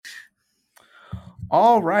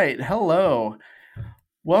All right. Hello.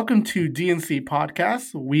 Welcome to DNC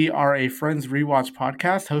Podcast. We are a Friends Rewatch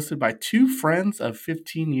podcast hosted by two friends of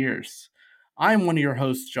 15 years. I'm one of your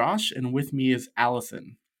hosts, Josh, and with me is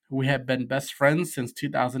Allison. We have been best friends since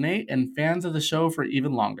 2008 and fans of the show for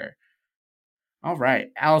even longer. All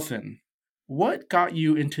right. Allison, what got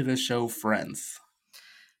you into the show Friends?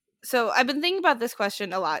 So I've been thinking about this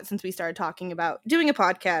question a lot since we started talking about doing a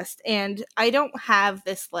podcast, and I don't have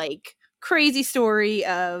this crazy story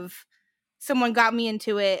of someone got me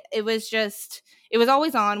into it. It was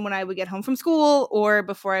always on when I would get home from school or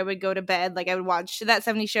before I would go to bed. Like I would watch That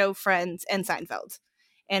 70s Show, Friends, and Seinfeld.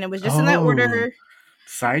 And it was just in that Oh, order.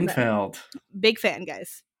 Seinfeld. Big fan,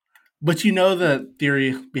 guys. But you know the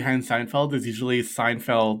theory behind Seinfeld is usually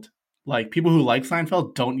Seinfeld, like people who like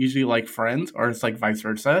Seinfeld don't usually like Friends, or it's like vice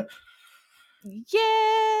versa.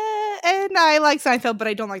 Yeah, and I like Seinfeld, but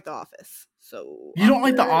I don't like The Office. So You don't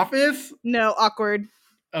like The Office? No, awkward.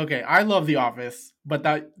 Okay, I love The Office, but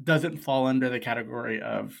that doesn't fall under the category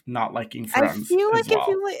of not liking I Friends feel as like if well.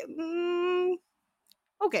 you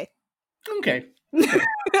okay. Okay.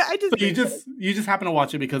 I just So you just happen to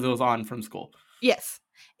watch it because it was on from school. Yes.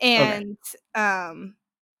 And I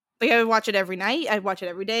would watch it every night. I'd watch it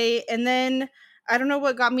every day. And then I don't know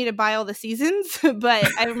what got me to buy all the seasons,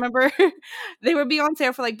 but I remember they would be on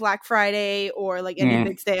sale for like Black Friday or like any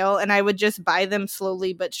big sale, and I would just buy them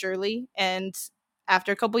slowly but surely. And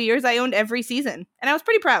after a couple years, I owned every season, and I was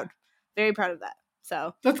pretty proud, very proud of that.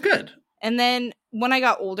 So That's good. And then when I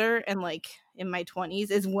got older and like in my 20s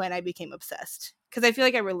is when I became obsessed because I feel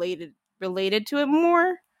like I related to it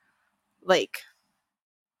more, like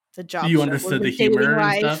the job. You understood the humor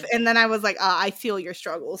and stuff, and then I was like, I feel your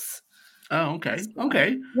struggles. Oh, okay, So,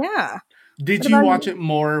 okay. Yeah. Did you watch it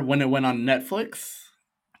more when it went on Netflix?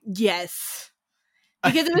 Yes.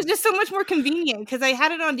 Because it was just so much more convenient because I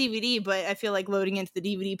had it on DVD, but I feel like loading into the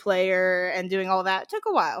DVD player and doing all that took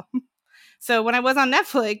a while. So when I was on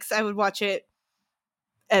Netflix, I would watch it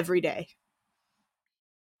every day.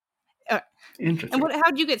 Interesting. And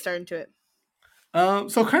how'd you get started into it?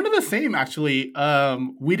 So kind of the same actually.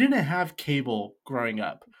 We didn't have cable growing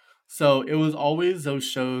up. So it was always those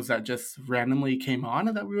shows that just randomly came on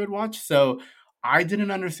and that we would watch. So I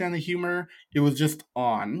didn't understand the humor. It was just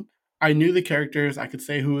on. I knew the characters, I could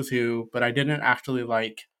say who was who, but I didn't actually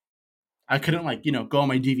I couldn't go on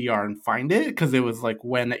my DVR and find it because it was like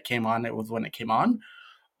when it came on, it was when it came on.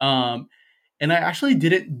 Um and I actually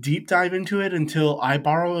didn't deep dive into it until I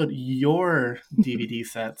borrowed your DVD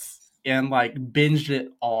sets and like binged it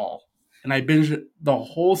all. And I binged the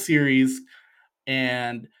whole series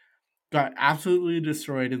and got absolutely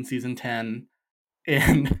destroyed in season 10.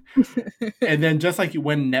 And and then just like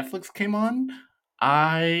when Netflix came on,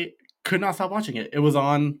 I could not stop watching it. It was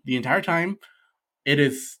on the entire time. It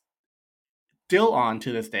is still on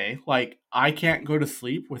to this day. Like I can't go to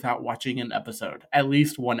sleep without watching an episode, at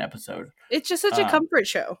least one episode. It's just such a comfort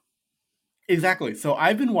show. Exactly. So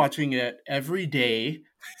I've been watching it every day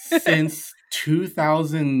since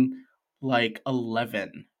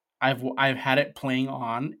 2011. I've had it playing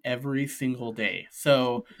on every single day.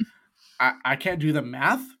 So I can't do the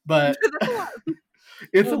math, but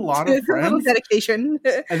it's a lot of It's a little Friends. dedication.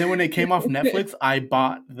 And then when it came off Netflix, I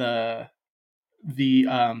bought the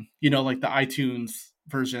like the iTunes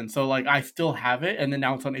version. So like I still have it, and then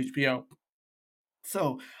now it's on HBO.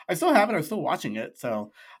 So I still have it. I'm still watching it.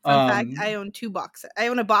 So Fun fact: I own two box sets. I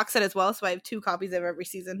own a box set as well, so I have 2 copies of every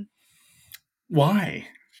season. Why?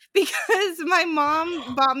 Because my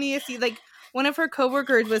mom bought me one of her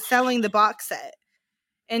coworkers was selling the box set,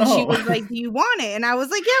 and she was like, "Do you want it?" And I was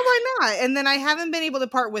like, "Yeah, why not?" And then I haven't been able to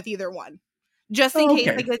part with either one, just in case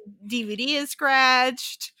like a DVD is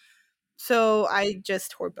scratched. So I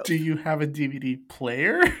just hoard both. Do you have a DVD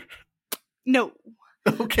player? No.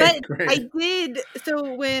 Okay, but great. I did.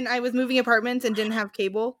 So when I was moving apartments and didn't have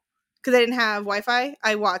cable, because I didn't have Wi-Fi,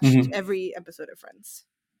 I watched every episode of Friends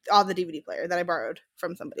on the DVD player that I borrowed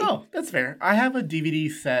from somebody. Oh, that's fair. I have a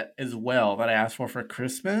DVD set as well that I asked for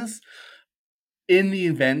Christmas in the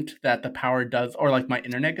event that the power does, or like my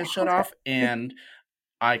internet gets shut off and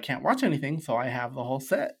I can't watch anything, so I have the whole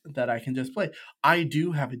set that I can just play. I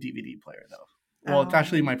do have a DVD player though. Well, it's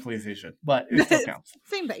actually my PlayStation, but it still counts.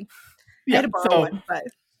 Same thing. Yeah, I had to borrow one, but...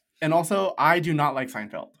 And also, I do not like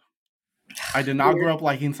Seinfeld. I did not grow up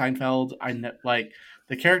liking Seinfeld. Like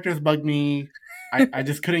the characters bugged me. I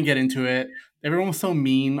just couldn't get into it. Everyone was so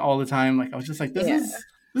mean all the time. Like I was just like, this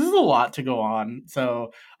is a lot to go on.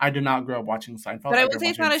 So I did not grow up watching Seinfeld. But I would say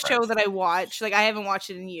it's not a show that I watch. Like I haven't watched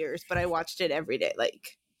it in years, but I watched it every day.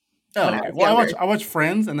 Like Oh, when I okay. was Well, younger. I watch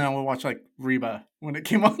Friends, and then I would watch like Reba when it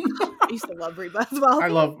came on. I used to love Reba as well. I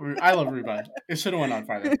love Reba. It should have went on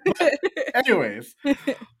Friday. But anyways,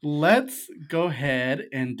 let's go ahead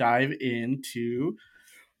and dive into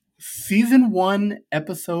season 1,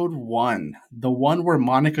 episode 1, the one where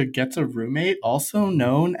Monica gets a roommate, also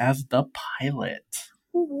known as the pilot.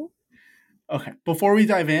 Okay, before we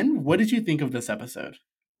dive in, what did you think of this episode?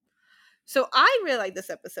 So I really like this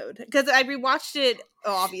episode because I rewatched it.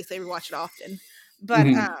 Oh, obviously, I rewatch it often, but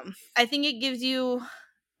I think it gives you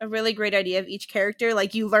a really great idea of each character.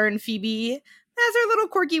 Like you learn Phoebe has her little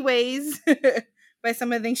quirky ways by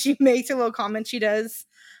some of the things she makes, her little comments she does.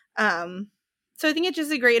 So I think it's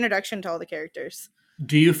just a great introduction to all the characters.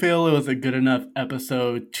 Do you feel it was a good enough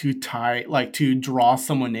episode to to draw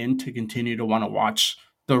someone in to continue to want to watch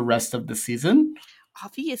the rest of the season?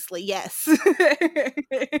 Obviously, yes.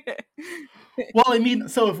 Well, I mean,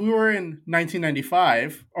 so if we were in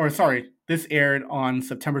 1995, or sorry, this aired on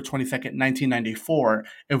September 22nd, 1994,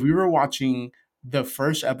 if we were watching the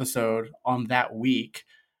first episode on that week,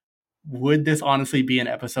 would this honestly be an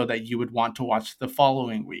episode that you would want to watch the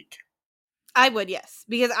following week? I would, yes,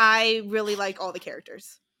 because I really like all the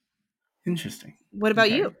characters. Interesting. What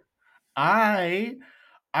about you? I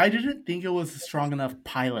didn't think it was a strong enough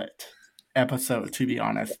pilot episode, to be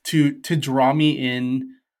honest, to draw me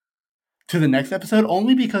in to the next episode,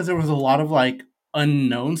 only because there was a lot of like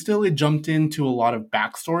unknown still. It jumped into a lot of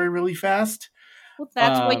backstory really fast. Well,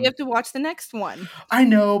 that's why you have to watch the next one. I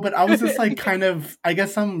know, but I was just like kind of, I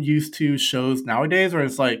guess I'm used to shows nowadays where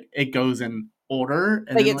it's like it goes in order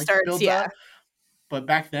and like then it starts, builds yeah. up. But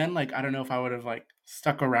back then, like, I don't know if I would have like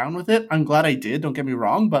stuck around with it. I'm glad I did, don't get me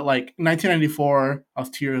wrong, but like 1994, I was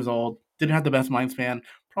 2 years old, didn't have the best mind span,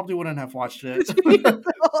 probably wouldn't have watched it.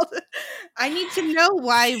 I need to know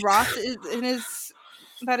why Ross is in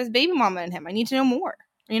about his baby mama and him. I need to know more.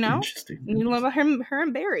 You know, Interesting. I need to know about her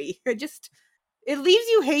and Barry. It leaves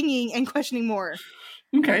you hanging and questioning more.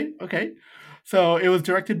 Okay. So it was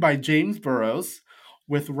directed by James Burrows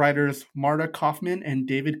with writers Marta Kaufman and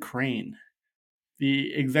David Crane.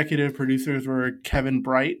 The executive producers were Kevin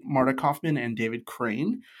Bright, Marta Kaufman, and David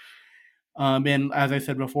Crane. And as I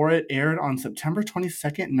said before, it aired on September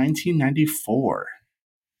 22nd, 1994.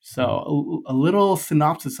 So a little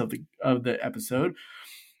synopsis of the episode.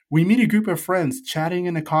 We meet a group of friends chatting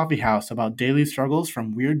in a coffee house about daily struggles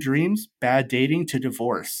from weird dreams, bad dating, to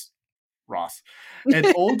divorce. Ross.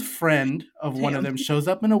 An old friend of one of them shows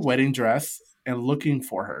up in a wedding dress and looking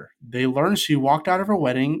for her. They learn she walked out of her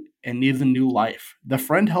wedding and needs a new life. The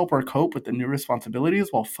friend helps her cope with the new responsibilities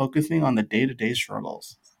while focusing on the day-to-day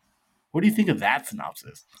struggles. What do you think of that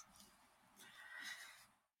synopsis?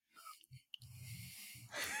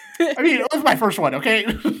 I mean, it was my first one, okay?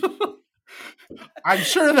 I'm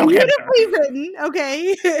sure they'll get there. Beautifully written,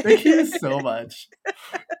 okay? Thank you so much.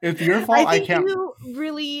 It's your fault. I can't. You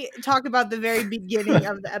really talk about the very beginning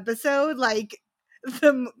of the episode, like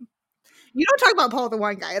you don't talk about Paul the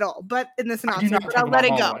Wine Guy at all, but in the synopsis, I'll let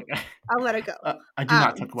it go. I'll let it go. I do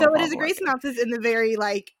not talk about. So it is a great synopsis in the very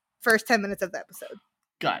first 10 minutes of the episode.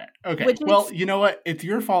 Got it. Okay. Well, you know what? It's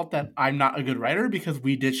your fault that I'm not a good writer because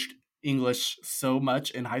we ditched English so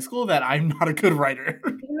much in high school that I'm not a good writer.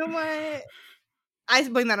 You know what? I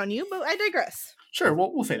blame that on you, but I digress. Sure,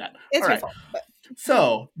 we'll say that. It's your fault. But...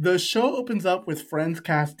 So, the show opens up with Friends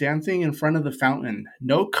cast dancing in front of the fountain.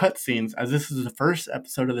 No cutscenes, as this is the first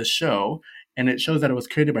episode of the show, and it shows that it was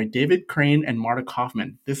created by David Crane and Marta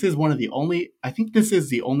Kaufman. This is one of the only, I think this is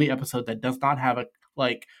the only episode that does not have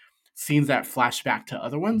scenes that flash back to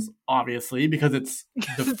other ones, obviously, because it's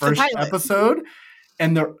the first episode,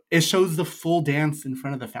 and it shows the full dance in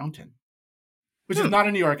front of the fountain, which is not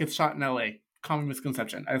in New York. It's shot in LA. Common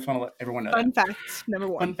misconception. I just want to let everyone know. Fun fact number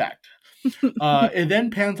 1. Fun fact. It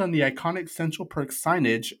then pans on the iconic Central Perk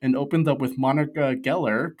signage and opens up with Monica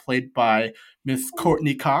Geller, played by Miss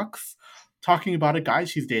Courtney Cox, talking about a guy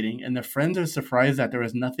she's dating, and the friends are surprised that there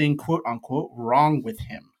is nothing quote unquote wrong with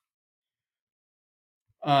him.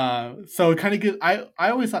 So it kind of gives. I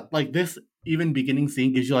always thought this even beginning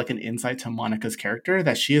scene gives you an insight to Monica's character,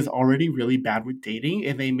 that she is already really bad with dating,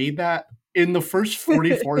 and they made that in the first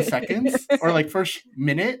 44 seconds or first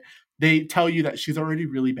minute. They tell you that she's already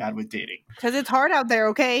really bad with dating. Because it's hard out there,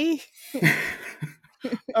 okay?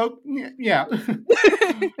 Oh, yeah.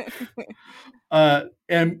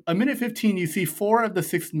 And a minute 15, you see 4 of the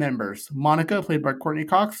 6 members. Monica, played by Courtney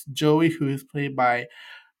Cox. Joey, who is played by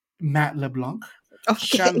Matt LeBlanc.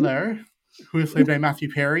 Okay. Chandler, who is played by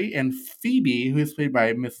Matthew Perry. And Phoebe, who is played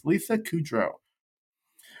by Miss Lisa Kudrow.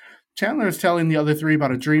 Chandler is telling the other 3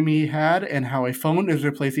 about a dream he had and how a phone is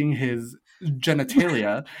replacing his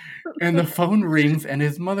genitalia, and the phone rings and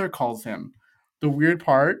his mother calls him. The weird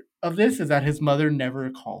part of this is that his mother never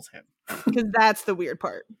calls him. Because that's the weird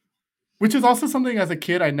part. Which is also something as a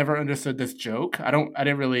kid I never understood this joke. I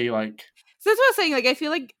didn't really like. So that's what I was saying. Like, I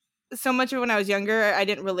feel like so much of when I was younger, I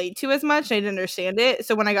didn't relate to as much. I didn't understand it.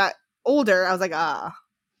 So when I got older, I was like,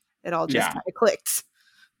 it all just kind of clicked.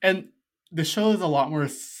 And the show is a lot more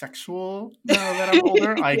sexual now that I'm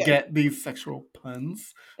older. I get these sexual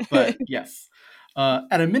puns, but yes.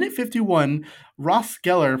 At a minute 51, Ross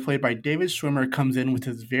Geller, played by David Schwimmer, comes in with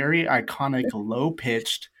his very iconic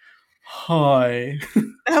low-pitched hi.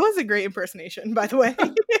 That was a great impersonation, by the way.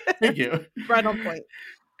 Thank you. Right on point.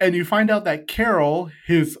 And you find out that Carol,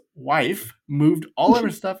 his wife, moved all of her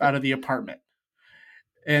stuff out of the apartment.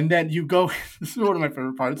 And then you go, this is one of my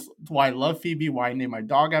favorite parts, why I love Phoebe, why I named my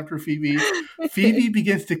dog after Phoebe. Phoebe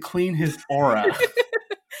begins to clean his aura.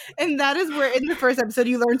 And that is where, in the first episode,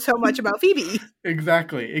 you learn so much about Phoebe.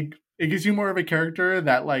 Exactly. It gives you more of a character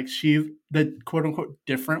that, like, she's the quote-unquote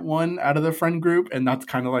different one out of the friend group, and that's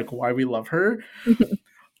kind of, like, why we love her.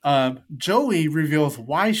 Joey reveals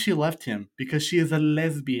why she left him, because she is a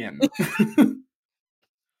lesbian.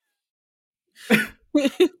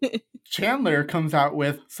 Chandler comes out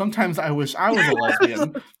with, sometimes I wish I was a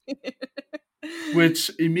lesbian,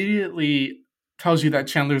 which immediately tells you that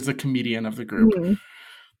Chandler's the comedian of the group. Mm-hmm.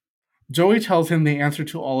 Joey tells him the answer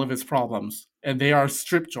to all of his problems, and they are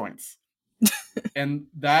strip joints. And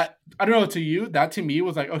that, I don't know, to you, that to me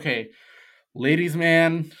was like, okay, ladies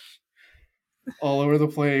man, all over the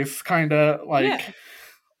place, kind of like. Yeah.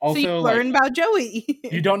 Also, so you learn about Joey.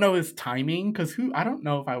 You don't know his timing, because I don't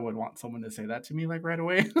know if I would want someone to say that to me like right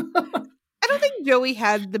away. I don't think Joey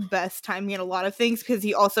had the best timing in a lot of things, because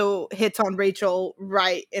he also hits on Rachel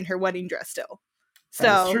right in her wedding dress still.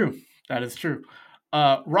 So That is true.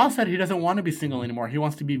 Ross said he doesn't want to be single anymore. He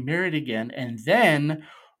wants to be married again. And then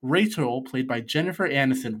Rachel, played by Jennifer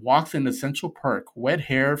Aniston, walks into Central Park, wet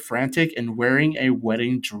hair, frantic, and wearing a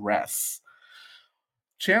wedding dress.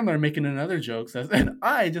 Chandler, making another joke, says, and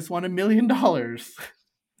I just won $1 million.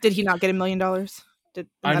 Did he not get $1 million?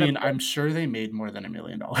 I'm sure they made more than $1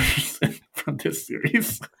 million from this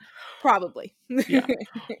series. Probably. Yeah.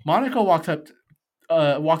 Monica walks up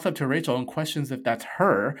to Rachel and questions if that's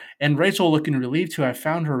her. And Rachel, looking relieved to have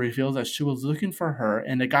found her, reveals that she was looking for her.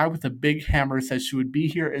 And a guy with a big hammer says she would be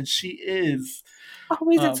here, and she is.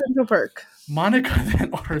 Always at Central Park. Monica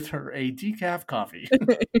then orders her a decaf coffee.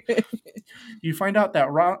 You find out that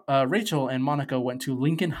Rachel and Monica went to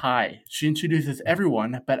Lincoln High. She introduces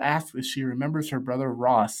everyone, but asks if she remembers her brother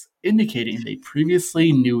Ross, indicating they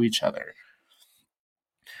previously knew each other.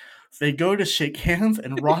 They go to shake hands,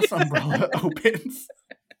 and Ross' umbrella opens.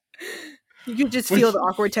 You can just feel the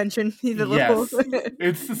awkward tension. Yes.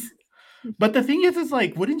 It's just, but the thing is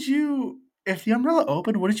like, wouldn't you, if the umbrella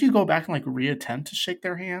opened, wouldn't you go back and like reattempt to shake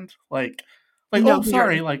their hand? Like, no, oh,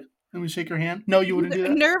 sorry, like, let me shake your hand. No, you wouldn't do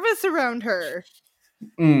that? Nervous around her.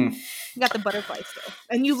 You got the butterfly still.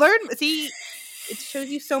 And you learn, see, it shows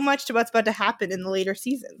you so much to what's about to happen in the later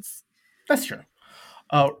seasons. That's true.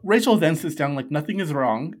 Rachel then sits down like nothing is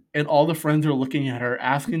wrong, and all the friends are looking at her,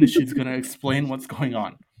 asking if she's going to explain what's going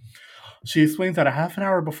on. She explains that a half an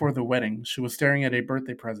hour before the wedding, she was staring at a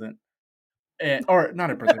birthday present. Or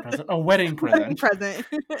not a birthday present, a wedding present.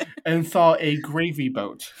 And saw a gravy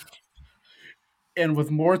boat. And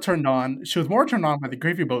was more turned on. She was more turned on by the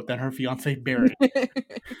gravy boat than her fiance Barry.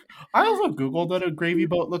 I also Googled what a gravy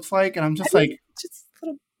boat looks like, and I'm just like, just a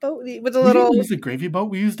little boat with a little. We didn't use a gravy boat.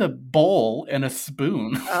 We used a bowl and a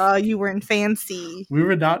spoon. You weren't fancy. We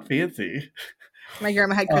were not fancy. My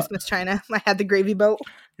grandma had Christmas china. I had the gravy boat.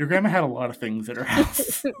 Your grandma had a lot of things at her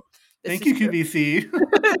house. Thank you, QVC.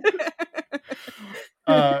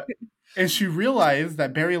 And she realized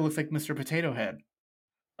that Barry looks like Mr. Potato Head.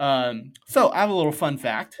 So I have a little fun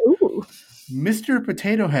fact. Ooh. Mr.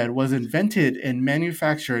 Potato Head was invented and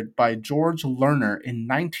manufactured by George Lerner in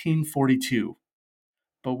 1942,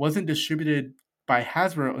 but wasn't distributed by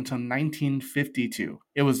Hasbro until 1952.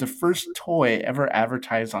 It was the first toy ever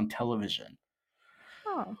advertised on television.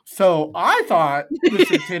 Oh. So I thought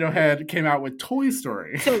Mr. Potato Head came out with Toy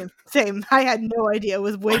Story. Same. I had no idea. It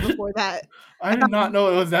was way before that. I did not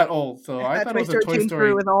know it was that old. So I thought it was a Toy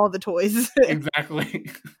Story with all the toys.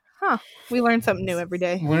 Exactly. Huh. We learn something new every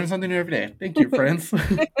day. Learn something new every day. Thank you, friends.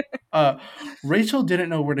 Rachel didn't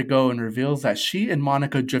know where to go and reveals that she and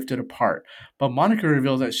Monica drifted apart. But Monica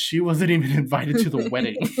reveals that she wasn't even invited to the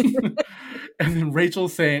wedding. And then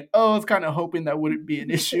Rachel's saying, I was kind of hoping that wouldn't be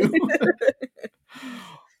an issue.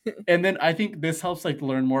 And then I think this helps like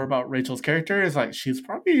learn more about Rachel's character. Is like she's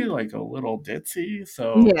probably like a little ditzy.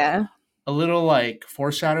 So yeah. a little like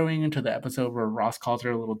foreshadowing into the episode where Ross calls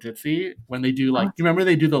her a little ditzy when they do like, you remember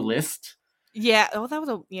they do the list? Yeah. Oh, that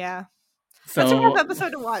was yeah. That's a rough So episode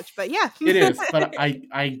to watch, but yeah. it is, but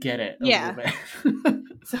I get it a little Yeah. bit.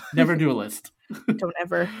 So Never do a list. don't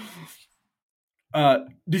ever.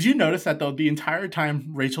 Did you notice that though the entire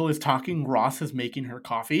time Rachel is talking, Ross is making her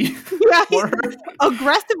coffee Yeah, for her?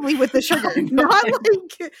 aggressively with the sugar, I know. not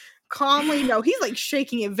like calmly. No, he's like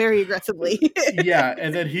shaking it very aggressively. Yeah,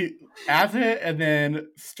 and then he adds it and then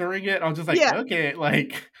stirring it. I'm just like, Yeah. okay,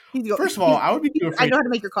 like He's go- first of all, I would be too I afraid know how to to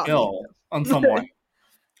make your coffee. spill on someone.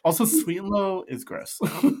 Also, sweet and low is gross.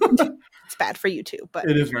 It's bad for you too, but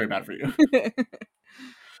It is very bad for you.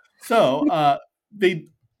 So they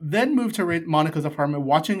then move to Monica's apartment,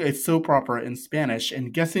 watching a soap opera in Spanish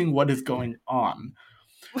and guessing what is going on.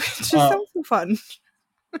 it just sounds so fun.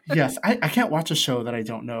 Yes, I can't watch a show that I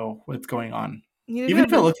don't know what's going on, Neither even do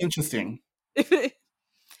if it I. looks interesting. Yeah,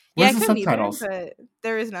 Where's I the couldn't either, subtitles? but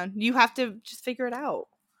there is none. You have to just figure it out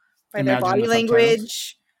by Imagine their body the subtitles.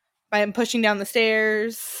 language, by him pushing down the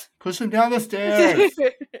stairs. Push them down the stairs.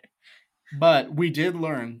 But we did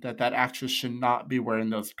learn that that actress should not be wearing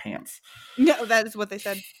those pants. No, that is what they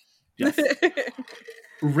said. Yes.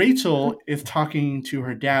 Rachel is talking to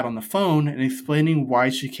her dad on the phone and explaining why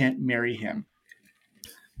she can't marry him.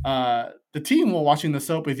 The team, while watching the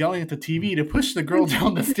soap, is yelling at the TV to push the girl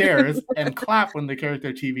down the stairs and clap when the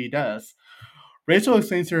character TV does. Rachel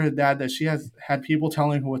explains to her dad that she has had people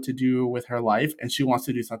telling her what to do with her life and she wants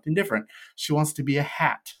to do something different. She wants to be a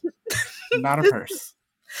hat, not a purse.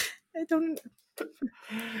 I don't.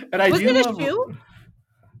 And I Was do it a love. shoe?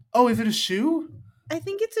 Oh, is it a shoe? I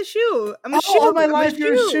think it's a shoe. I'm a Oh, shoe. all my I'm life,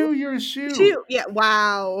 you're a shoe. You're a shoe. Shoe. Yeah.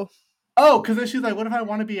 Wow. Oh, because then she's like, what if I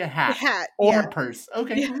want to be a A hat? hat. Or Yeah. a purse.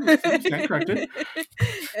 Okay. Yeah. Stand corrected.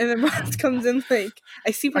 And then Ross comes in like,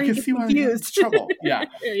 I see where I you can get see why confused. trouble. Yeah.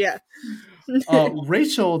 Yeah.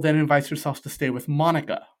 Rachel then invites herself to stay with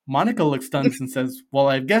Monica. Monica looks stunned and says, well,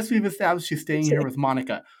 I guess we've established she's staying here with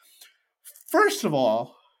Monica. First of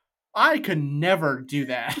all, I could never do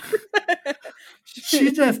that.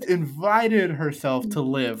 She just invited herself to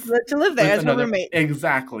live. To live there as her another roommate.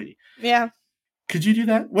 Exactly. Yeah. Could you do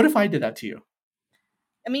that? What if I did that to you?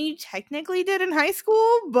 I mean, you technically did in high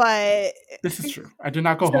school, but This is true. I did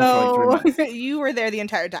not go home for like 3 months. you were there the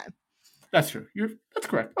entire time. That's true. That's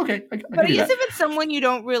correct. Okay, I But can I do guess that. if it's someone you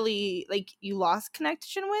don't really like, you lost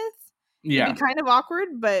connection with, Yeah. it'd be kind of awkward.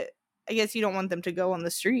 But I guess you don't want them to go on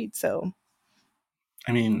the street, so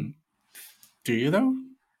I mean, do you though?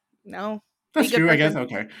 no. That's Be a good true. I guess.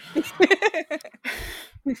 person.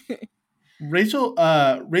 Okay.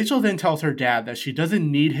 Rachel then tells her dad that she doesn't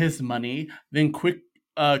need his money. Then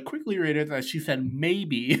quickly rated that she said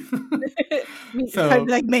maybe. So I'd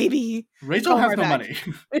be like, maybe. Rachel Call has her no back. money.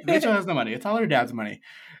 Rachel has no money. It's all her dad's money.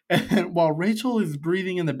 And while Rachel is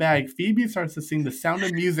breathing in the bag, Phoebe starts to sing The Sound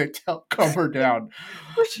of Music to help calm her down.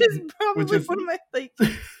 Which is probably is- one of my like.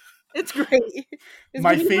 It's great. It's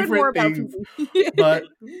My good to learn favorite more about thing, Phoebe. But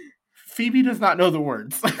Phoebe does not know the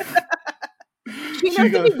words. She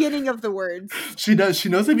knows the beginning of the words, She does. She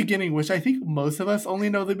knows the beginning, which I think most of us only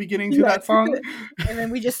know the beginning to Yeah. that song. and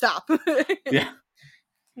then we just stop. Yeah.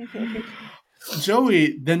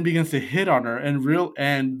 Joey then begins to hit on her,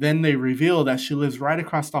 and then they reveal that she lives right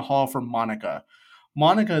across the hall from Monica.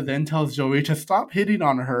 Monica then tells Joey to stop hitting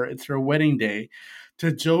on her. It's her wedding day.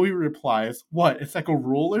 To Joey replies, "What? It's like a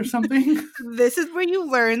rule or something?" This is where you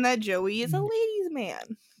learn that Joey is a ladies'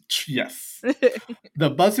 man. Yes. The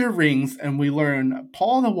buzzer rings, and we learn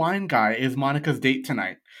Paul the wine guy is Monica's date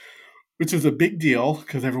tonight, which is a big deal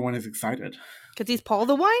because everyone is excited. Because he's Paul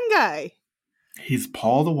the wine guy. He's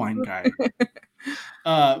Paul the wine guy.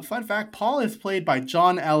 Fun fact, Paul is played by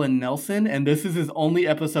John Allen Nelson, and this is his only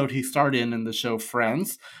episode he starred in the show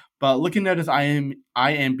Friends. But looking at his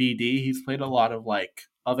IMBD, he's played a lot of like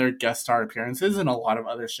other guest star appearances in a lot of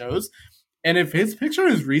other shows. And if his picture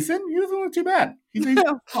is recent, he doesn't look too bad. He's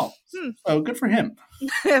Paul. So good for him.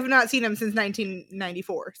 I have not seen him since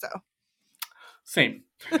 1994, so. Same.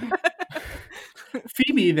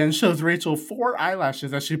 Phoebe then shows Rachel 4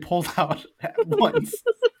 eyelashes that she pulled out at once.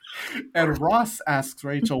 And Ross asks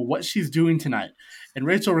Rachel what she's doing tonight. And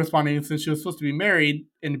Rachel responding, since she was supposed to be married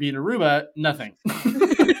and be in Aruba, nothing.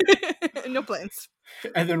 No plans.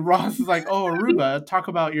 And then Ross is like, oh, Aruba, talk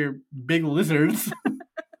about your big lizards.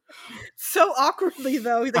 So awkwardly,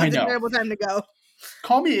 though. He's like, it's a know. terrible time to go.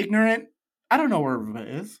 Call me ignorant. I don't know where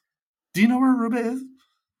Aruba is. Do you know where Aruba is?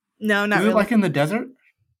 No, not Is really. it like in the desert?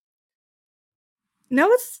 No,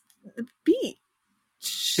 it's the beach.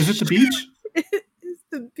 Is it the beach? It's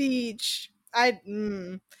the beach.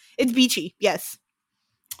 It's beachy, yes.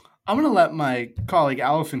 I'm gonna let my colleague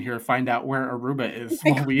Allison here find out where Aruba is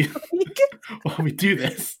while we do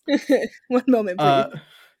this. One moment, please.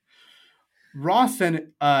 Ross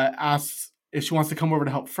then asks if she wants to come over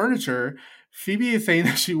to help furniture. Phoebe is saying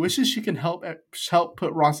that she wishes she can help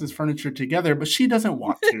put Ross's furniture together, but she doesn't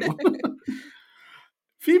want to.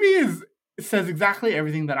 Phoebe says exactly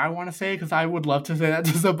everything that I want to say because I would love to say that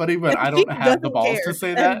to somebody, but I don't have the balls to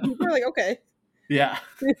say that. People are like, okay. Yeah.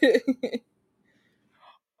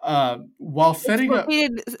 While setting up...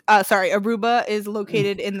 Aruba is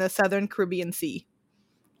located in the Southern Caribbean Sea.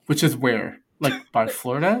 Which is where? Like by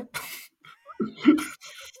Florida?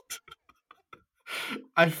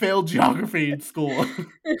 I failed geography in school.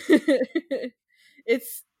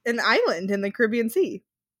 It's an island in the Caribbean Sea.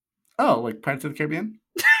 Oh, like Pirates of the Caribbean?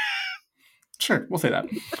 Sure, we'll say that.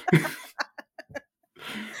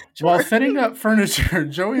 Sure. While setting up furniture,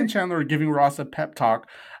 Joey and Chandler are giving Ross a pep talk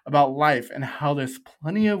about life and how there's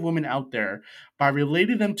plenty of women out there by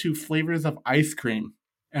relating them to flavors of ice cream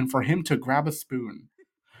and for him to grab a spoon.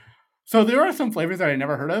 So there are some flavors that I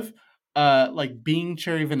never heard of, like bean,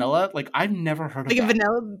 cherry, vanilla. Like I've never heard of like a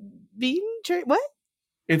vanilla bean cherry. What?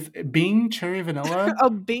 It's bean, cherry, vanilla.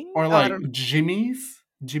 Oh, bean? Or like Jimmy's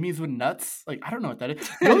with nuts. Like I don't know what that is.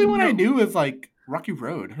 The only one I knew is like Rocky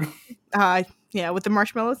Road. Yeah, with the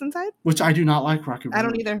marshmallows inside. Which I do not like Rocky Road. I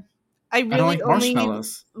don't either. I really don't like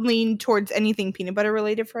marshmallows. Only lean towards anything peanut butter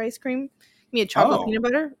related for ice cream. Me a chocolate peanut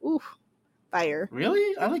butter. Ooh, fire.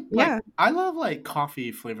 Really? I like I love like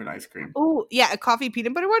coffee flavored ice cream. Oh yeah, a coffee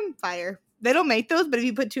peanut butter one. Fire. They don't make those, but if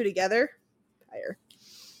you put two together, fire.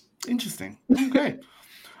 Interesting. Okay.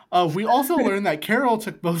 We also learned that Carol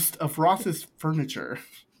took most of Ross's furniture.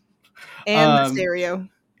 And the stereo.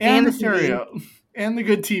 And the stereo. And the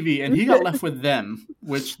good TV. And he got left with them,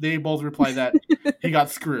 which they both replied that he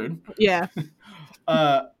got screwed. Yeah.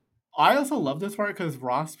 I also love this part because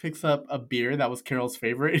Ross picks up a beer that was Carol's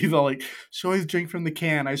favorite. He's all like, she always drink from the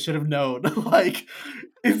can. I should have known. Like,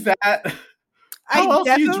 is that... How else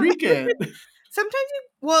do you drink it? Sometimes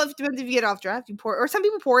it depends if you get off draft, you pour, or some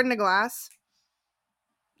people pour it in a glass.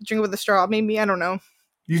 Drink it with a straw, maybe. I don't know.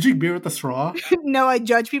 You drink beer with a straw? No, I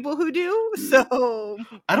judge people who do. So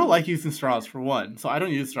I don't like using straws for one, so I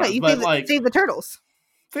don't use straws. Right, but save the turtles.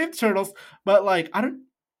 Save the turtles, but like I don't.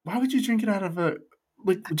 Why would you drink it out of a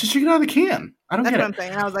just drink it out of the can? I don't get it. That's what I'm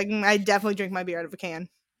saying. I was like, I definitely drink my beer out of a can.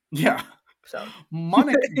 Yeah. So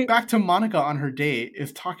back to Monica on her date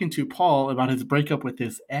is talking to Paul about his breakup with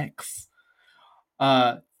his ex.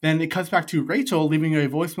 Then it cuts back to Rachel leaving a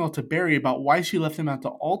voicemail to Barry about why she left him at the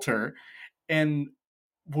altar. And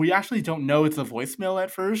we actually don't know it's a voicemail at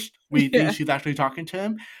first. We think she's actually talking to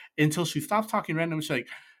him until she stops talking randomly. She's like,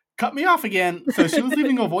 cut me off again. So she was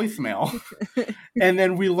leaving a voicemail. And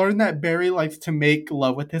then we learn that Barry likes to make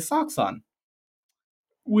love with his socks on.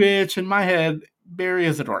 Which, in my head, Barry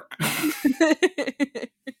is a dork.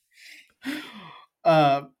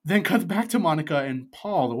 Then cuts back to Monica and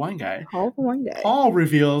Paul, the wine guy. Paul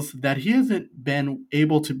reveals that he hasn't been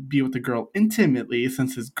able to be with the girl intimately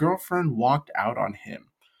since his girlfriend walked out on him.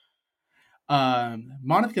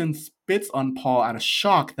 Monica spits on Paul out of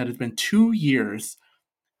shock that it's been 2 years.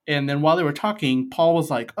 And then while they were talking, Paul was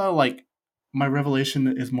like, oh, like, my revelation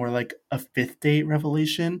is more like a 5th date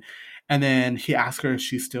revelation. And then he asked her if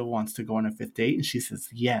she still wants to go on a 5th date. And she says,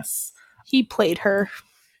 yes. He played her.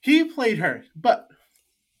 But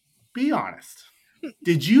be honest.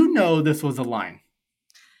 Did you know this was a line?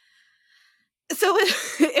 So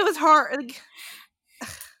it was hard. Like,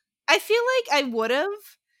 I feel like I would have.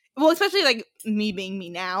 Well, especially like me being me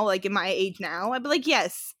now, like in my age now, I'd be like,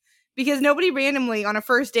 yes. Because nobody randomly on a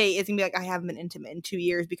first date is going to be like, I haven't been intimate in 2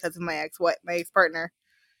 years because of my ex-partner.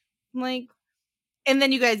 I'm like, and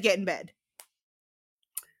then you guys get in bed.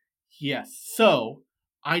 Yes. So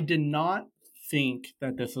I did not think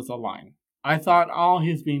that this was a line. I thought, oh,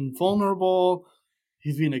 he's being vulnerable.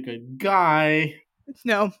 He's being a good guy.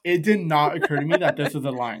 No. It did not occur to me that this is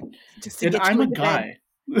a line. And I'm a guy.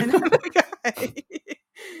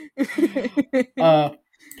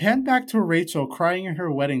 Pan back to Rachel crying in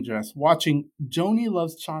her wedding dress, watching Joni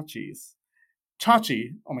Loves Chachi's.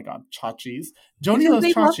 Chachi. Oh my god, Chachi's. Joni loves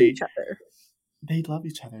Chachi. They love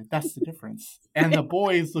each other. That's the difference. And the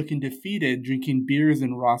boys looking defeated, drinking beers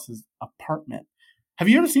in Ross's apartment. Have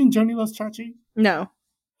you ever seen Joni Loves Chachi? No.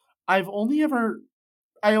 I only remember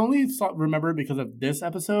it because of this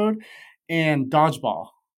episode and Dodgeball.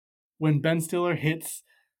 When Ben Stiller hits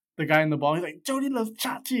the guy in the ball, he's like, Joni loves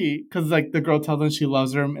Chachi. Because like the girl tells him she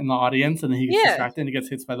loves him in the audience and then he gets distracted and he gets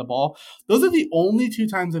hit by the ball. Those are the only 2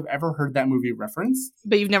 times I've ever heard that movie referenced.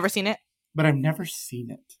 But you've never seen it? But I've never seen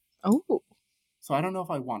it. Oh. So I don't know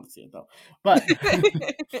if I want to see it though. But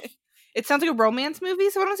it sounds like a romance movie,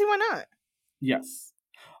 so I don't see why not. yes.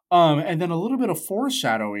 And then a little bit of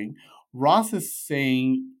foreshadowing. Ross is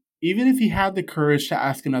saying, even if he had the courage to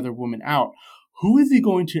ask another woman out, who is he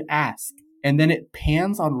going to ask? And then it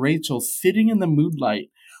pans on Rachel sitting in the moonlight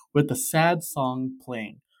with the sad song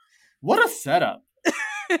playing. What a setup.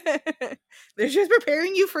 They're just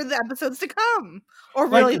preparing you for the episodes to come. Or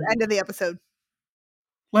really the end of the episode.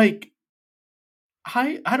 Like,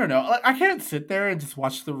 I don't know. I can't sit there and just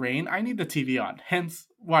watch the rain. I need the TV on. Hence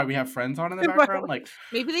why we have Friends on in the background. Like,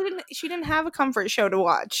 maybe she didn't have a comfort show to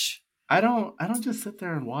watch. I don't just sit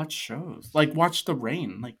there and watch shows. Like, watch the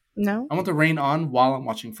rain. Like, no. I want the rain on while I'm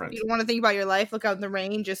watching Friends. You don't want to think about your life, look out in the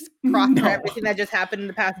rain, just process everything that just happened in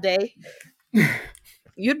the past day.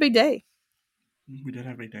 You had a big day. We did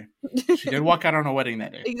have a big day. She did walk out on a wedding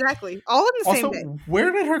that day. Exactly. All in the same day.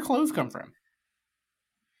 Where did her clothes come from?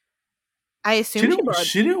 I assume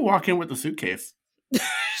she didn't walk in with the suitcase.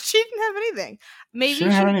 She didn't have anything. Maybe she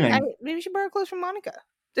didn't have anything. Maybe she borrowed clothes from Monica.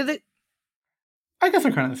 Did they? I guess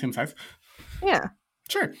they're kind of the same size. Yeah.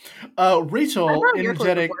 Sure. Rachel,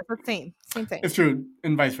 energetic. Same thing. It's true,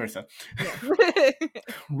 and vice versa. Yeah.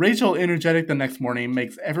 Rachel, energetic the next morning,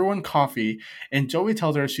 makes everyone coffee, and Joey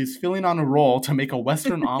tells her she's feeling on a roll to make a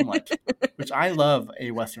Western omelet, which I love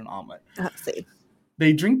a Western omelet. Same.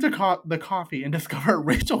 They drink the coffee and discover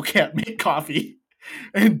Rachel can't make coffee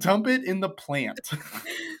and dump it in the plant.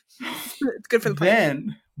 It's good for the plant.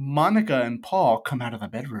 Then Monica and Paul come out of the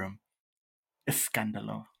bedroom.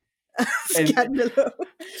 Escandalo.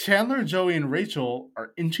 Chandler, Joey, and Rachel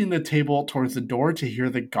are inching the table towards the door to hear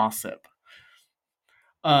the gossip.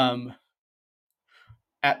 At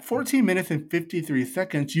 14 minutes and 53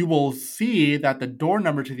 seconds, you will see that the door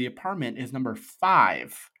number to the apartment is number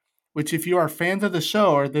 5, which if you are fans of the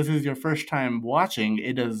show or this is your first time watching,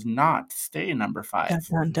 it does not stay number 5. Dun,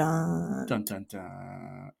 dun, dun. Dun, dun,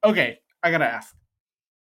 dun. Okay, I gotta ask.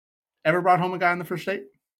 Ever brought home a guy on the first date?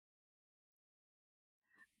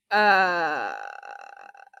 I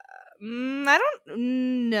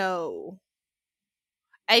don't know.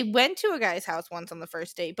 I went to a guy's house once on the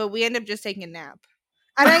first date, but we ended up just taking a nap.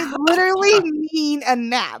 And I literally mean a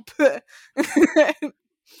nap.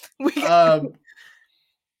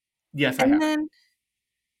 Yes, I have.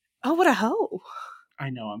 Oh, what a hoe. I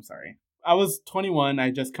know, I'm sorry. I was 21,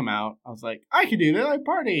 I just come out. I was like, I could do that, like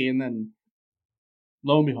party, and then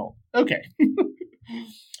lo and behold. Okay.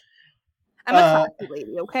 I'm a classy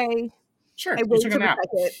lady, okay? Sure. I wait to protect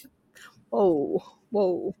it.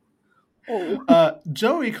 Whoa.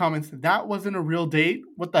 Joey comments, that wasn't a real date.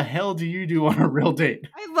 What the hell do you do on a real date?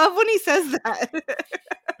 I love when he says that.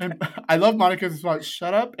 And I love Monica's response,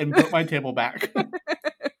 shut up and put my table back.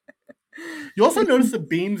 You also notice the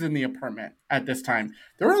beams in the apartment at this time.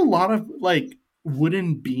 There are a lot of like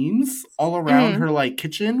wooden beams all around her like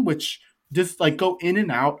kitchen, which just like go in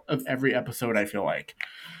and out of every episode, I feel like.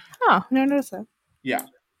 Oh, no, notice that. Yeah.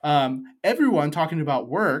 Everyone talking about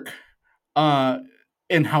work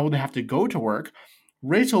and how they have to go to work.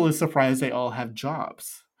 Rachel is surprised they all have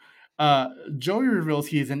jobs. Joey reveals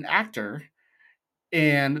he is an actor,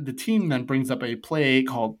 and the team then brings up a play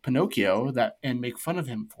called Pinocchio and make fun of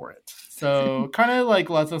him for it. So kind of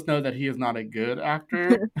like lets us know that he is not a good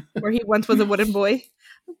actor. Where he once was a wooden boy.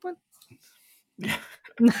 Yeah.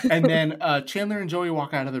 And then Chandler and Joey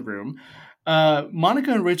walk out of the room.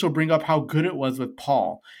 Monica and Rachel bring up how good it was with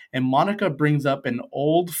Paul, and Monica brings up an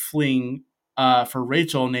old fling for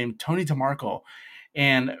Rachel named Tony DeMarco,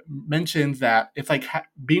 and mentions that it's like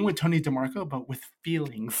being with Tony DeMarco but with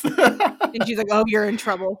feelings. And she's like, oh, you're in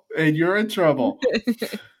trouble. And you're in trouble.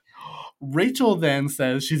 Rachel then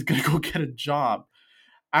says she's gonna go get a job.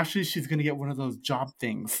 Actually, she's gonna get one of those job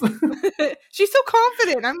things. She's so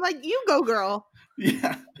confident. I'm like, you go, girl.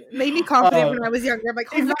 Yeah. Made me confident when I was younger. I'm like,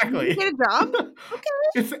 oh, exactly. You get a job?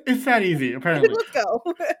 Okay. It's that easy, apparently. Let's go.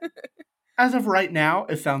 As of right now,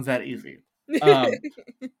 it sounds that easy.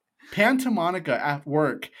 Pan to Monica at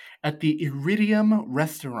work at the Iridium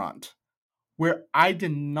restaurant, where I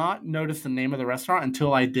did not notice the name of the restaurant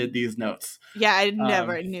until I did these notes. Yeah, I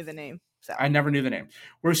never knew the name. So. I never knew the name.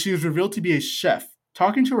 Where she was revealed to be a chef.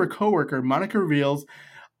 Talking to her coworker, Monica reveals...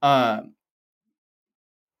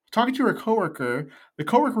 Talking to her coworker, the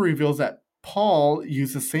coworker reveals that Paul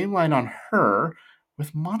used the same line on her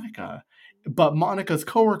with Monica. But Monica's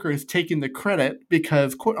coworker is taking the credit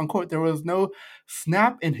because, quote unquote, there was no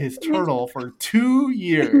snap in his turtle for 2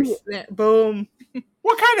 years. Boom.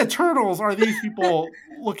 What kind of turtles are these people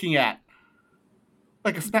looking at?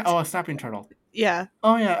 Like a snapping turtle. Yeah.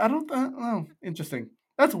 Oh, yeah. I don't... interesting.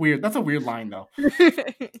 That's weird. That's a weird line, though.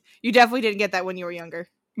 You definitely didn't get that when you were younger.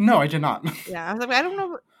 No, I did not. Yeah, I was like, I don't know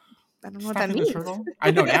what that Stuffing the means. turtle? I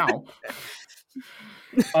know now.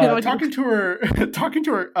 Talking to her,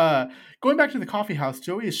 going back to the coffee house,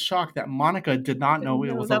 Joey is shocked that Monica did not know it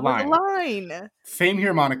No, was a that was a line. line. Same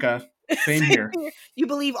here, Monica. Same here. You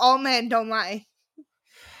believe all men don't lie.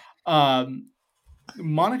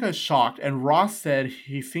 Monica is shocked, and Ross said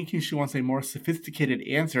he's thinking she wants a more sophisticated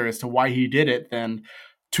answer as to why he did it than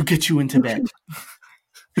to get you into bed.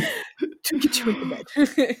 To get you into bed.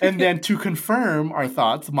 And then to confirm our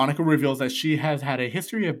thoughts, Monica reveals that she has had a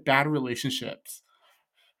history of bad relationships.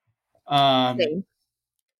 Monica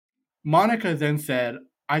then said,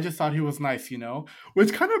 I just thought he was nice,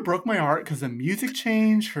 which kind of broke my heart because the music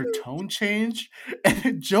changed, her tone changed,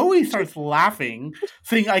 and Joey starts laughing,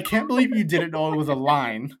 saying, I can't believe you didn't know it was a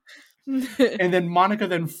line. And then Monica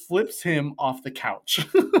then flips him off the couch.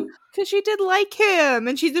 Because she did like him,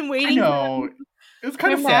 and she's been waiting. I know. It was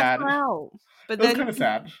kind of sad. But then it was kind of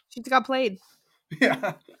sad. She got played.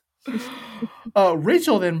 Yeah.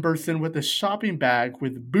 Rachel then bursts in with a shopping bag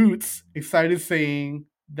with boots, excited, saying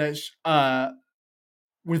that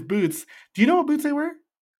with boots. Do you know what boots they were?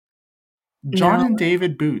 John and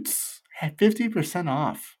David boots had 50%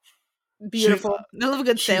 off. Beautiful. They love a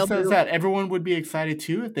good sale. She says that everyone would be excited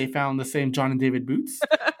too if they found the same John and David boots.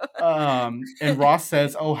 And Ross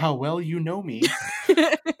says, "Oh, how well you know me."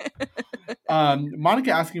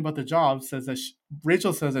 Monica asking about the job says that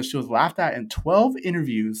Rachel says that she was laughed at in 12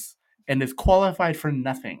 interviews and is qualified for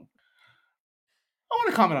nothing. I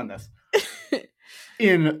want to comment on this.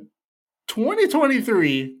 In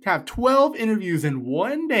 2023, to have 12 interviews in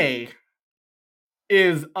one day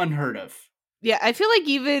is unheard of. Yeah, I feel like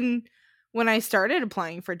even when I started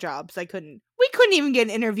applying for jobs, we couldn't even get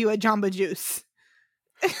an interview at Jamba Juice.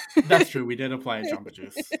 That's true. We did apply at Jamba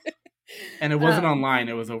Juice. And it wasn't online.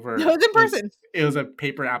 It was over. It was in person. It was a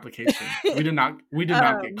paper application. We did not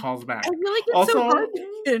get calls back. I feel like it's so hard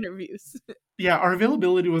to get interviews. Yeah, our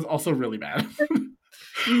availability was also really bad.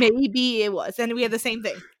 Maybe it was, and we had the same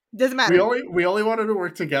thing. Doesn't matter. We only wanted to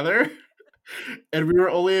work together, and we were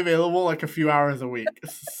only available like a few hours a week.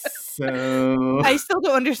 So I still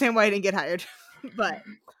don't understand why I didn't get hired, but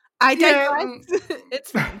I digress.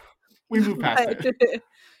 It's fine. We moved past it.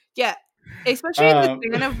 Yeah, especially in the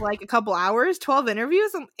span of like a couple hours, 12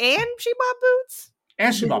 interviews, and she bought boots.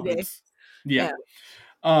 And she bought boots. Yeah.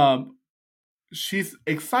 She's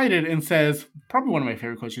excited and says, probably one of my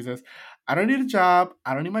favorite quotes. She says, "I don't need a job.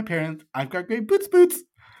 I don't need my parents. I've got great boots. Boots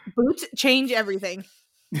change everything."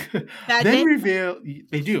 Then reveal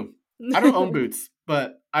they do. I don't own boots,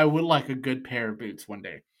 but I would like a good pair of boots one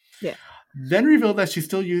day. Yeah. Then reveal that she's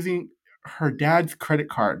still using her dad's credit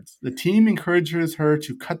cards. The team encourages her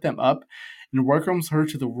to cut them up and welcomes her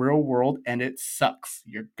to the real world, and it sucks.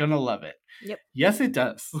 You're gonna love it. Yep. Yes, it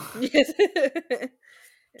does. Yes.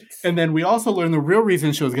 And then we also learn the real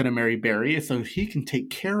reason she was going to marry Barry is so he can take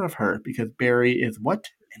care of her, because Barry is what?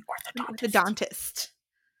 An orthodontist.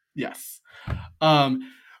 Yes. My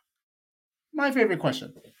favorite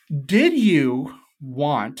question. Did you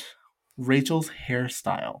want Rachel's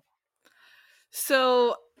hairstyle?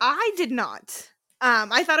 So I did not.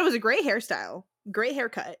 I thought it was a great hairstyle, great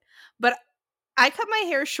haircut, but I cut my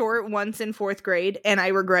hair short once in 4th grade, and I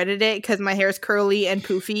regretted it because my hair is curly and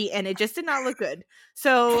poofy, and it just did not look good.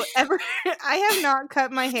 So I have not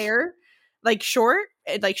cut my hair like short,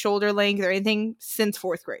 like shoulder length or anything since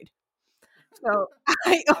 4th grade. So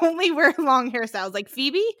I only wear long hairstyles. Like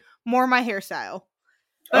Phoebe, more my hairstyle.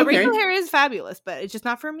 But Rachel's hair is fabulous, but it's just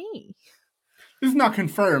not for me. This is not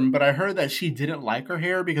confirmed, but I heard that she didn't like her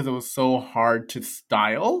hair because it was so hard to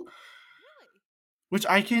style. Which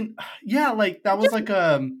I can, that was I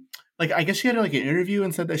guess she had like an interview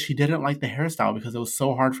and said that she didn't like the hairstyle because it was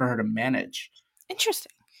so hard for her to manage.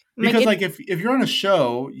 Interesting. Because if you're on a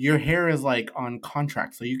show, your hair is like on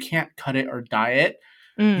contract, so you can't cut it or dye it.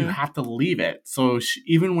 You have to leave it. So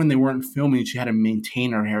even when they weren't filming, she had to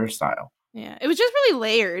maintain her hairstyle. Yeah, it was just really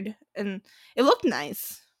layered and it looked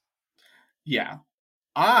nice. Yeah.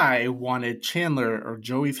 I wanted Chandler or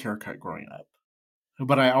Joey's haircut growing up.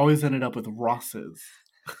 But I always ended up with Ross's.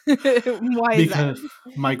 Why is that? Because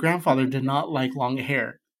my grandfather did not like long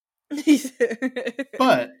hair.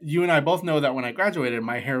 But you and I both know that when I graduated,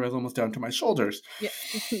 my hair was almost down to my shoulders. Yeah,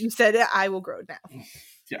 you said it. I will grow now.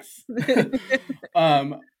 Yes.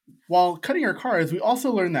 While cutting her cars, we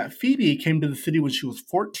also learned that Phoebe came to the city when she was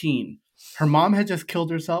 14. Her mom had just killed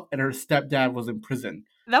herself, and her stepdad was in prison.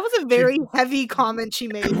 That was a very heavy comment she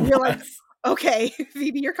made. You're like, okay,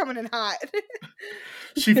 Phoebe, you're coming in hot.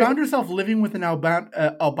 She found herself living with an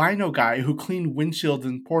albino guy who cleaned windshields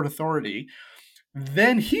in Port Authority.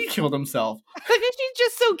 Then he killed himself. I guess she's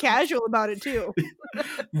just so casual about it too.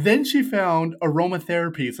 Then she found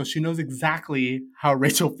aromatherapy, so she knows exactly how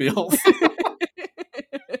Rachel feels.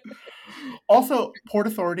 Also, Port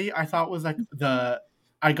Authority, I thought was like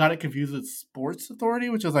I got it confused with Sports Authority,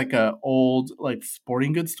 which is like a old like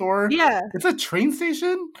sporting goods store. Yeah. It's a train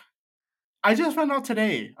station. I just found out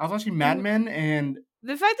today. I was watching Mad Men and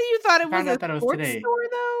the fact that you thought it was a sports today. store,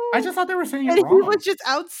 though. I just thought they were saying it and wrong. He was just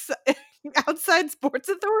outside Sports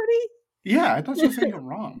Authority. Yeah, I thought she was saying it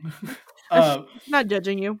wrong. Not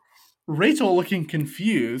judging you. Rachel looking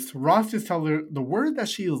confused. Ross just tells her the word that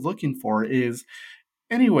she is looking for is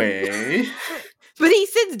anyway. But he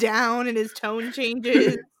sits down and his tone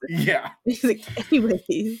changes. Yeah. He's like,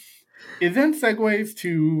 anyways. It then segues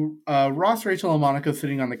to Ross, Rachel, and Monica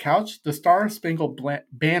sitting on the couch. The Star Spangled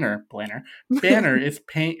Banner is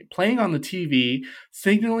playing on the TV,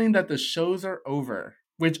 signaling that the shows are over,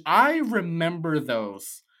 which I remember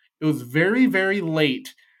those. It was very, very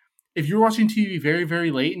late. If you were watching TV very,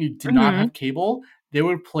 very late and you did not have cable, they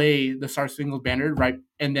would play the Star Spangled Banner, right?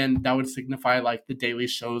 And then that would signify like the daily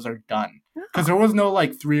shows are done. Because there was no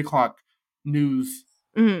like 3 o'clock news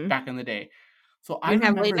back in the day. So I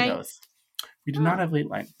remember those. We did not have late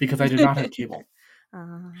night because I did not have cable.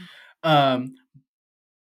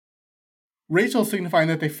 Rachel signifying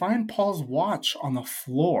that they find Paul's watch on the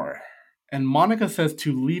floor. And Monica says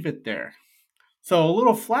to leave it there. So a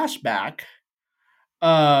little flashback.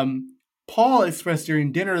 Paul expressed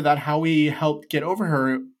during dinner that how he helped get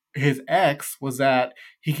over his ex was that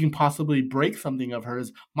he can possibly break something of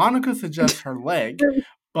hers. Monica suggests her leg,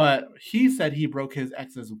 but he said he broke his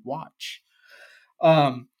ex's watch.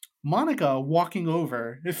 Monica walking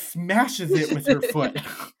over smashes it with her foot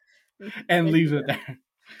and leaves it there.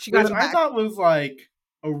 Which I thought was like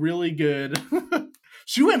a really good.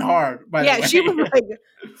 She went hard, by the way. Yeah, she was like,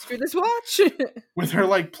 screw this watch. With her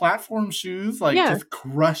like platform shoes, like just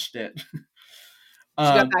crushed it. She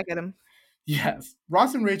got back at him. Yes.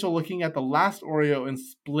 Ross and Rachel looking at the last Oreo and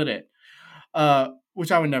split it.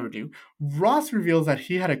 Which I would never do. Ross reveals that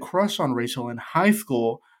he had a crush on Rachel in high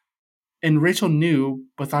school. And Rachel knew,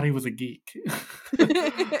 but thought he was a geek.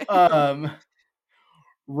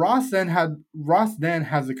 Ross then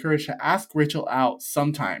has the courage to ask Rachel out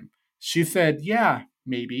sometime. She said, yeah,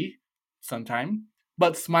 maybe, sometime,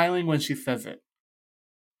 but smiling when she says it.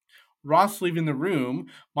 Ross leaving the room,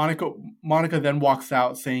 Monica then walks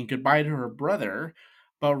out saying goodbye to her brother,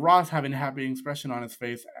 but Ross, having a happy expression on his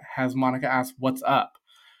face, has Monica ask, what's up?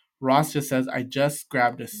 Ross just says, I just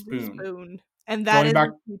grabbed a spoon. And that is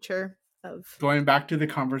the future. Going back to the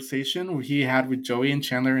conversation he had with Joey and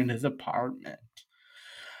Chandler in his apartment.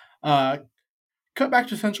 Cut back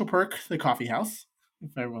to Central Perk, the coffee house,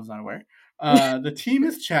 if everyone's not aware. The team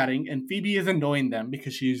is chatting, and Phoebe is annoying them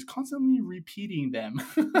because she's constantly repeating them.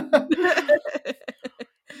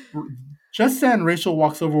 Just then, Rachel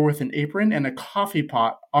walks over with an apron and a coffee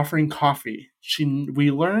pot, offering coffee.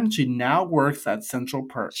 We learn she now works at Central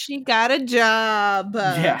Perk. She got a job.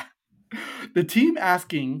 Yeah. The team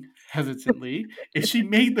asking hesitantly if she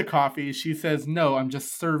made the coffee, she says, no, I'm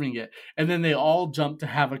just serving it. And then they all jump to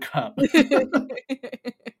have a cup.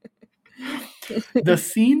 The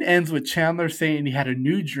scene ends with Chandler saying he had a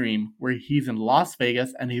new dream where he's in Las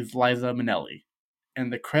Vegas and he's Liza Minnelli.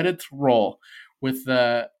 And the credits roll with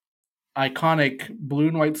the iconic blue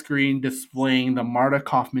and white screen displaying the Marta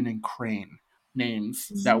Kaufman and Crane names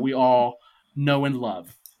that we all know and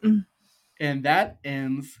love. And that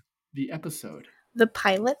ends the episode. The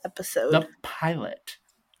pilot episode. The pilot.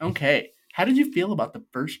 Okay. How did you feel about the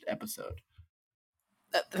first episode?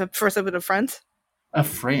 The first episode of Friends? Of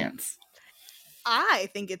France. I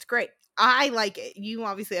think it's great. I like it. You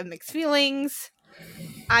obviously have mixed feelings.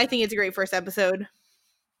 I think it's a great first episode.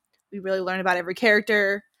 We really learn about every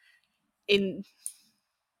character. Gives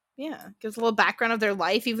a little background of their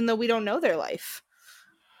life, even though we don't know their life.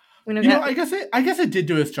 I guess it did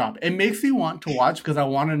do its job. It makes me want to watch because I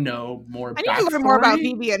want to know more. I need to learn more about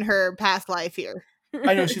Phoebe and her past life here.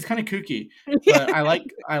 I know she's kind of kooky, but I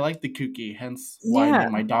like the kooky. Hence why I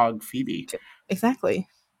named my dog Phoebe. Exactly.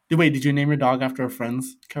 Wait, did you name your dog after a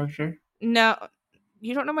Friends character? No,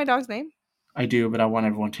 you don't know my dog's name. I do, but I want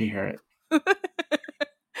everyone to hear it.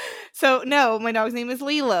 So no, my dog's name is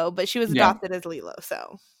Lilo, but she was adopted as Lilo.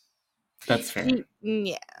 So that's fair. I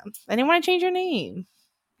didn't want to change her name.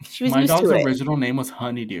 My dog's original name was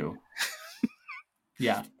Honeydew.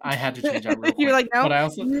 Yeah, I had to change that real quick. You're like, no. But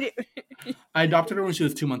I adopted her when she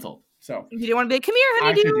was 2 months old. So you didn't want to be like, come here,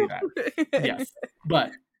 Honeydew. I could do that. Yes.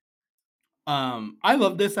 But I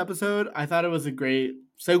love this episode. I thought it was a great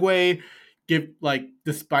segue,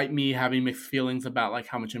 despite me having mixed feelings about like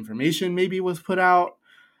how much information maybe was put out,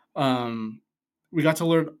 we got to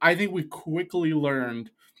learn. I think we quickly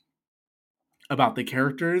learned about the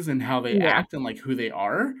characters and how they act and like who they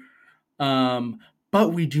are.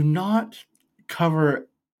 But we do not cover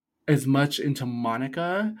as much into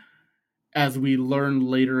Monica as we learn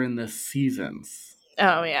later in the seasons.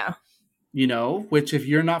 Oh, yeah. You know, which if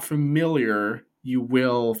you're not familiar, you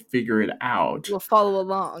will figure it out. You'll follow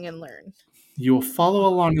along and learn. You will follow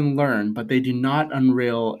along and learn, but they do not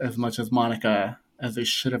unrail as much as Monica as they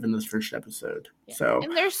should have in this first episode. Yeah. So,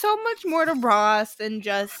 and there's so much more to Ross than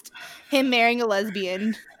just him marrying a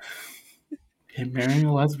lesbian. Him marrying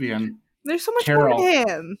a lesbian. There's so much more to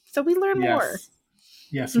him, so we learn more.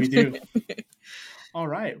 Yes, we do. All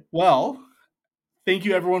right. Well, thank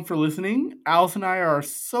you everyone for listening. Alice and I are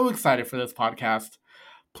so excited for this podcast.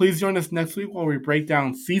 Please join us next week while we break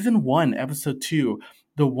down Season 1, Episode 2,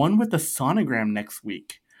 the one with the sonogram next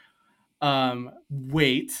week.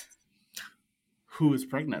 Wait. Who is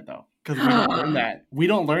pregnant, though? Because we don't learn that. We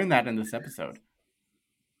don't learn that in this episode.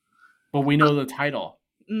 But we know the title.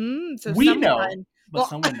 So we know, but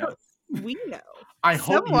someone knows. We know. I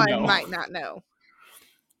hope someone you know. Might not know.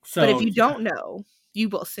 So, but if you don't know, you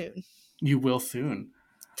will soon. You will soon.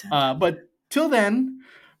 But till then,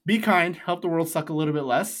 be kind, help the world suck a little bit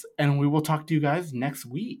less, and we will talk to you guys next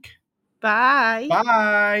week. Bye.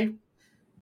 Bye.